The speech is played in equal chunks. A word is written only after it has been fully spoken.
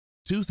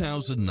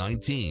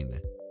2019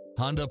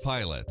 Honda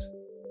Pilot.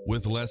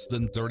 With less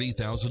than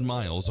 30,000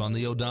 miles on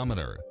the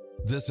odometer,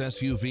 this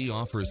SUV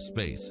offers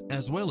space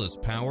as well as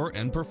power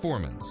and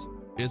performance.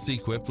 It's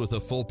equipped with a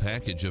full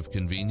package of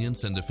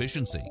convenience and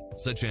efficiency,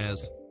 such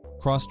as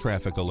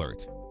cross-traffic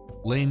alert,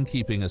 lane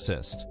keeping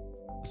assist,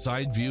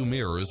 side view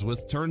mirrors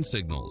with turn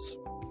signals,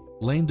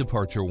 lane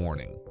departure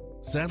warning,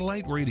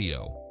 satellite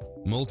radio,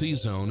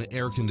 multi-zone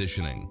air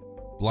conditioning,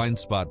 blind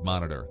spot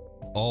monitor,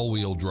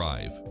 all-wheel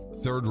drive,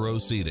 third-row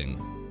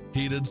seating,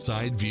 heated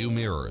side view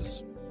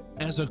mirrors.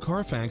 As a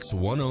Carfax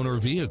one-owner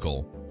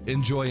vehicle,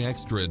 enjoy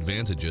extra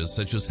advantages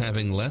such as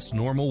having less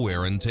normal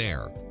wear and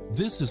tear.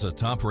 This is a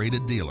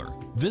top-rated dealer.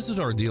 Visit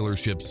our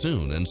dealership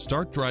soon and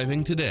start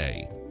driving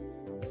today.